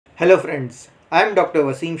Hello friends, I am Dr.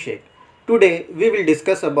 Vasim Shaikh. Today we will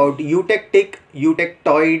discuss about eutectic,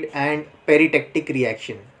 eutectoid and peritectic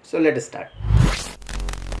reaction. So let us start.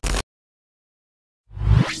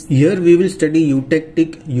 Here we will study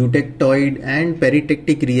eutectic, eutectoid and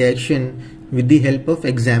peritectic reaction with the help of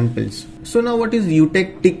examples. So now what is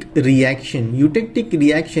eutectic reaction? Eutectic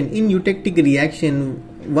reaction, in eutectic reaction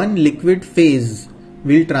one liquid phase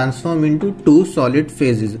will transform into two solid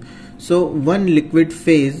phases. So one liquid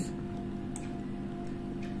phase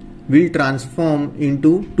will transform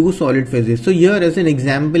into two solid phases. So here as an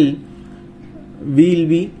example we will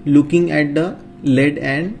be looking at the lead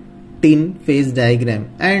and tin phase diagram,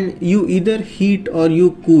 and you either heat or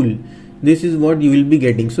you cool. This is what you will be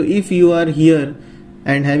getting. So if you are here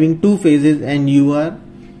and having two phases and you are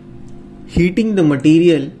heating the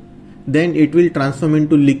material, then it will transform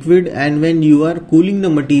into liquid, and when you are cooling the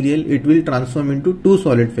material it will transform into two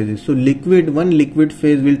solid phases. So one liquid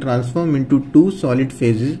phase will transform into two solid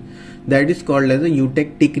phases. That is called as a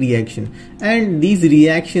eutectic reaction. And these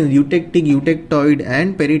reactions, eutectic, eutectoid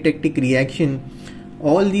and peritectic reaction,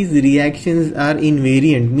 all these reactions are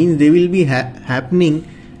invariant, means they will be happening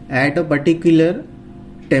at a particular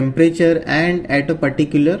temperature and at a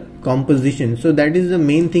particular composition. So that is the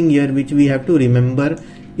main thing here which we have to remember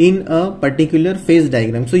in a particular phase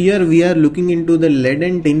diagram. So here we are looking into the lead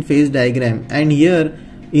and tin phase diagram, and here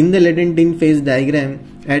in the lead and tin phase diagram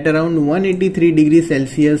at around 183 degrees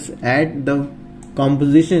Celsius at the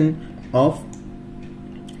composition of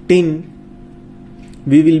tin,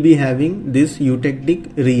 we will be having this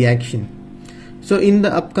eutectic reaction. So in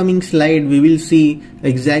the upcoming slide we will see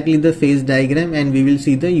exactly the phase diagram and we will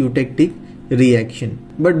see the eutectic reaction.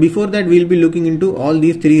 But before that we will be looking into all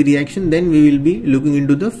these three reactions, then we will be looking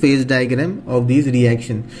into the phase diagram of these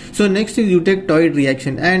reactions. So next is eutectoid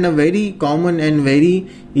reaction, and a very common and very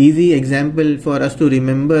easy example for us to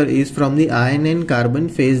remember is from the iron and carbon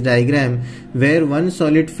phase diagram, where one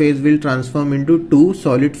solid phase will transform into two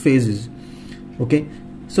solid phases. Okay,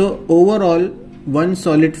 so overall one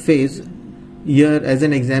solid phase, here as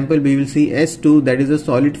an example we will see S2, that is a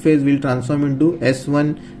solid phase, will transform into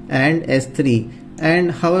S1 and S3,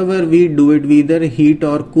 and however we do it, we either heat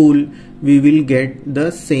or cool, we will get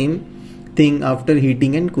the same thing after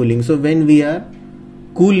heating and cooling. So when we are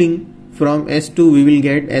cooling from S2 we will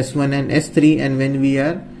get S1 and S3, and when we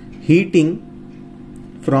are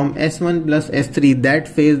heating from S1 plus S3, that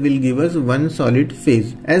phase will give us one solid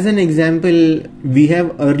phase. As an example, we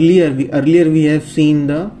have earlier we have seen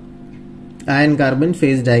the iron carbon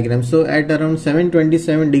phase diagram. So at around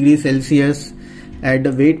 727 degrees Celsius at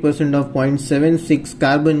the weight percent of 0.76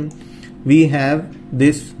 carbon, we have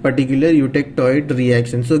this particular eutectoid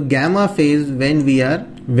reaction. So gamma phase, when we are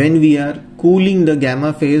cooling, the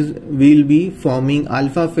gamma phase will be forming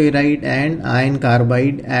alpha ferrite and iron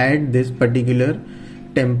carbide at this particular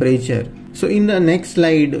temperature. So in the next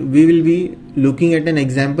slide we will be looking at an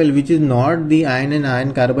example which is not the iron and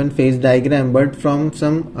iron carbon phase diagram but from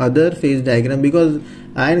some other phase diagram, because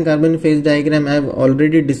iron carbon phase diagram I have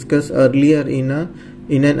already discussed earlier in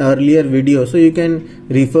an earlier video. So you can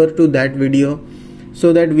refer to that video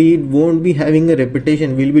so that we won't be having a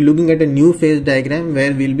repetition. We'll be looking at a new phase diagram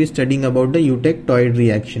where we'll be studying about the eutectoid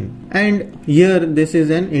reaction. And here this is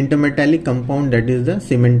an intermetallic compound, that is the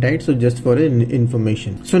cementite, so just for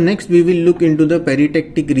information. So next we will look into the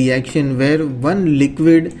peritectic reaction, where one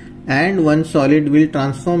liquid and one solid will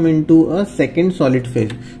transform into a second solid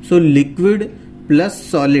phase. So liquid plus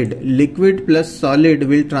solid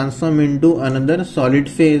will transform into another solid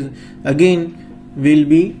phase. Again we'll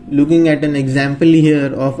be looking at an example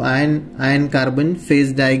here of iron carbon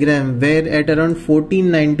phase diagram, where at around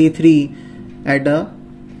 1493 at a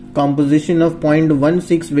composition of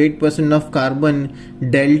 0.16 weight percent of carbon,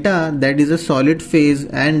 delta, that is a solid phase,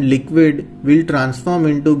 and liquid will transform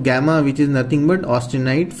into gamma, which is nothing but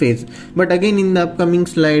austenite phase. But again in the upcoming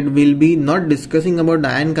slide we'll be not discussing about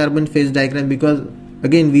iron carbon phase diagram, because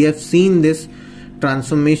again we have seen this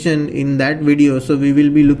transformation in that video. So we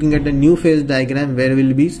will be looking at a new phase diagram where we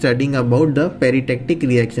will be studying about the peritectic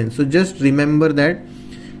reaction. So just remember that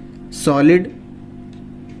solid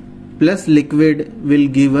plus liquid will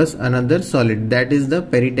give us another solid, that is the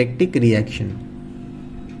peritectic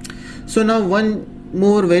reaction. So now one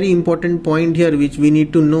more very important point here which we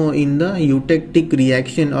need to know in the eutectic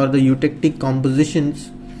reaction or the eutectic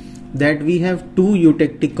compositions, that we have two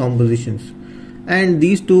eutectic compositions, and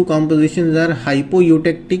these two compositions are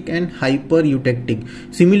hypoeutectic and hypereutectic.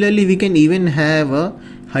 Similarly we can even have a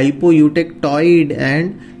hypoeutectoid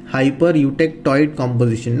and hypereutectoid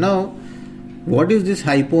composition. Now what is this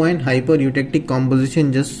hypo and hypereutectic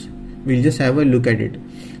composition? We'll just have a look at it.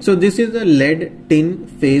 So this is the lead tin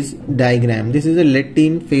phase diagram. This is a lead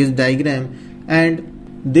tin phase diagram, and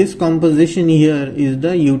this composition here is the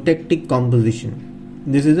eutectic composition.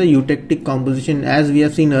 This is a eutectic composition. As we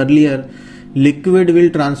have seen earlier, liquid will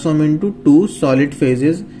transform into two solid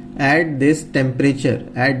phases at this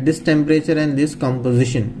temperature and this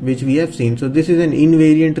composition which we have seen. So this is an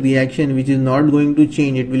invariant reaction which is not going to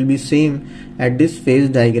change. It will be same at this phase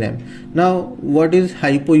diagram. Now what is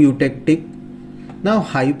hypoeutectic? Now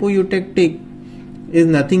hypoeutectic is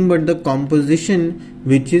nothing but the composition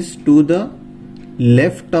which is to the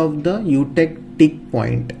left of the eutectic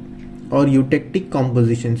point or eutectic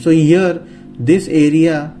composition. So here this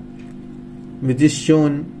area which is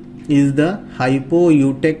shown is the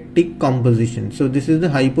hypoeutectic composition. So this is the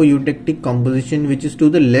hypoeutectic composition which is to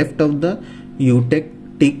the left of the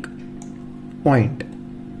eutectic point,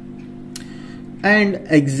 and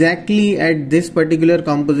exactly at this particular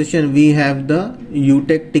composition we have the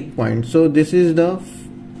eutectic point. So this is the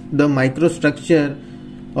microstructure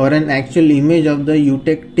or an actual image of the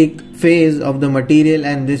eutectic phase of the material,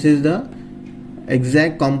 and this is the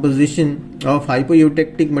exact composition of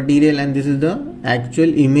hypoeutectic material, and this is the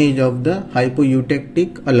actual image of the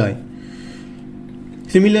hypoeutectic alloy.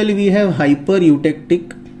 Similarly, we have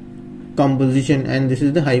hypereutectic composition, and this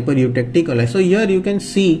is the hypereutectic alloy. So here you can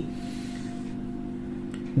see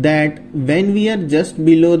that when we are just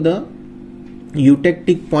below the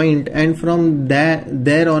eutectic point, and from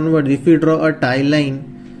there onward, if we draw a tie line,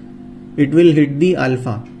 it will hit the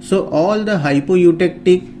alpha. So all the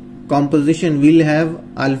hypoeutectic composition will have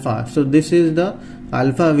alpha. So this is the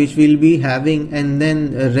alpha which will be having, and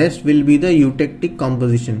then rest will be the eutectic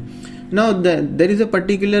composition. Now there is a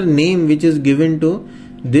particular name which is given to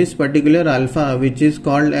this particular alpha, which is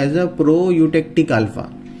called as a proeutectic alpha.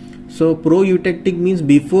 So proeutectic means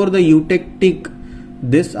before the eutectic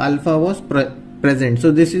this alpha was present.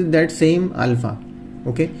 So this is that same alpha.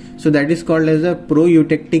 Okay, so that is called as a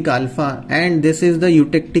proeutectic alpha, and this is the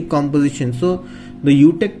eutectic composition. So the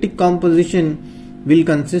eutectic composition will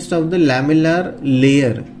consist of the lamellar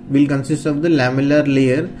layer,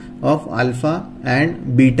 of alpha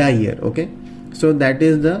and beta here. Okay, so that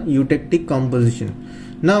is the eutectic composition.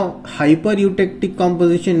 Now hypereutectic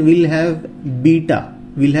composition will have beta,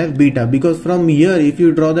 because from here if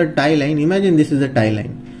you draw the tie line, imagine this is a tie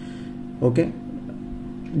line. Okay,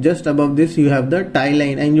 just above this you have the tie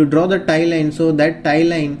line, and you draw the tie line, so that tie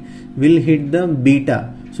line will hit the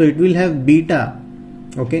beta. So it will have beta.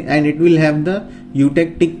 Okay, and it will have the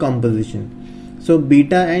eutectic composition. So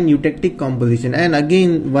beta and eutectic composition, and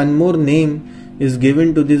again one more name is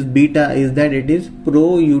given to this beta, is that it is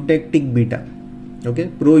proeutectic beta. Okay,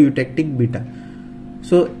 proeutectic beta.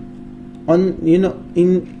 So on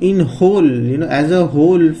in whole, as a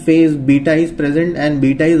whole phase, beta is present, and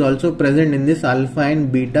beta is also present in this alpha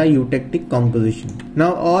and beta eutectic composition.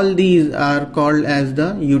 Now all these are called as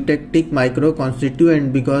the eutectic micro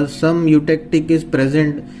constituent, because some eutectic is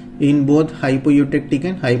present in both hypoeutectic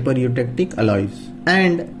and hypereutectic alloys,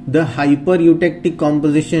 and the hypereutectic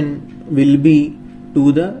composition will be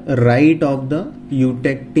to the right of the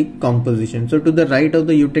eutectic composition. So to the right of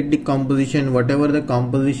the eutectic composition, whatever the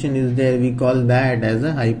composition is there, we call that as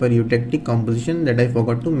a hypereutectic composition, that I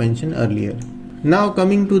forgot to mention earlier. Now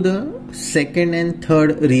coming to the second and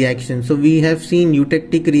third reaction. So we have seen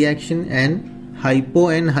eutectic reaction and hypo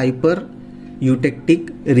and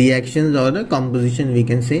hypereutectic reactions, or the composition we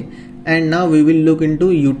can say. And now we will look into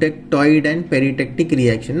eutectoid and peritectic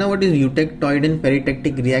reaction. Now what is eutectoid and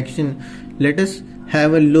peritectic reaction? Let us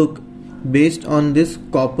have a look based on this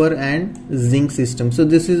copper and zinc system. So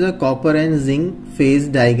this is a copper and zinc phase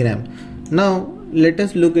diagram. Now let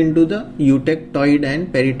us look into the eutectoid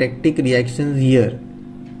and peritectic reactions here.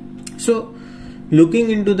 So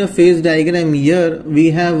looking into the phase diagram here,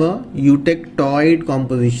 we have a eutectoid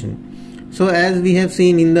composition. So as we have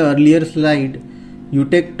seen in the earlier slide,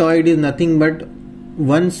 eutectoid is nothing but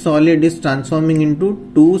one solid is transforming into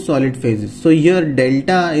two solid phases. So here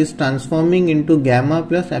delta is transforming into gamma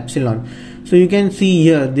plus epsilon. So you can see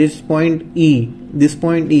here this point E, this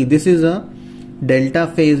is a delta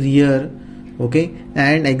phase here. Okay,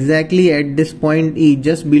 and exactly at this point E,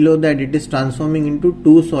 just below that, it is transforming into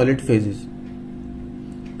two solid phases.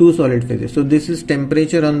 So this is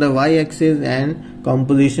temperature on the y-axis and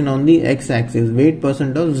composition on the x-axis. Weight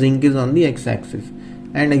percent of zinc is on the x-axis.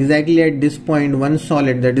 And exactly at this point, one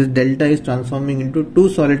solid, that is delta, is transforming into two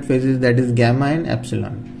solid phases, that is gamma and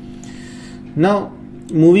epsilon. Now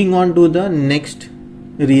moving on to the next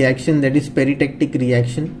reaction, that is peritectic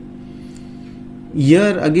reaction.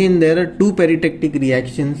 Here again there are two peritectic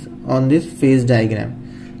reactions on this phase diagram.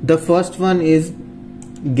 The first one is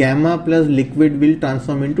gamma plus liquid will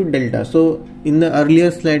transform into delta. So in the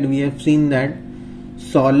earlier slide we have seen that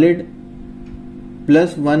solid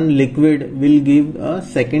plus one liquid will give a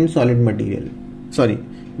second solid material,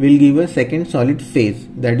 will give a second solid phase,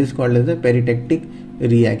 that is called as a peritectic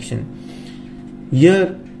reaction.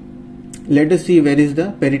 Here let us see where is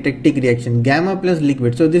the peritectic reaction. Gamma plus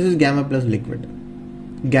liquid, so this is gamma plus liquid.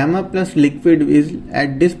 Gamma plus liquid is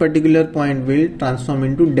at this particular point will transform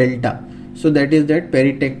into delta, so that is that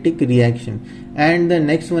peritectic reaction. And the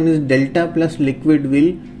next one is delta plus liquid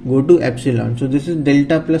will go to epsilon, so this is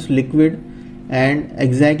delta plus liquid, and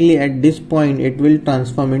exactly at this point it will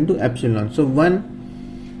transform into epsilon. So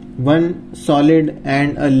one solid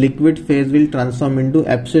and a liquid phase will transform into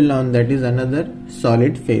epsilon, that is another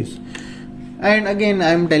solid phase. And again I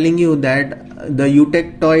am telling you that the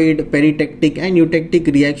eutectoid, peritectic and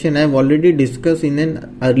eutectic reaction I have already discussed in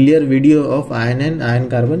an earlier video of iron and iron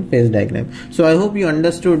carbon phase diagram. So I hope you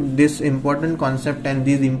understood this important concept and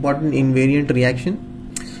these important invariant reaction.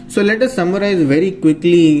 So let us summarize very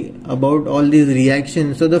quickly about all these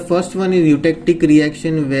reactions. So the first one is eutectic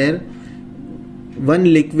reaction, where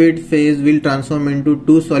one liquid phase will transform into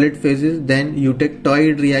two solid phases. Then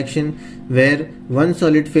eutectoid reaction, where one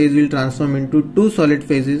solid phase will transform into two solid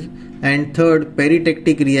phases. And third,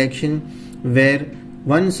 peritectic reaction, where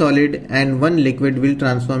one solid and one liquid will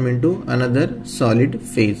transform into another solid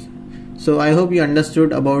phase. So I hope you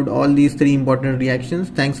understood about all these three important reactions.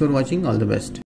 Thanks for watching. All the best.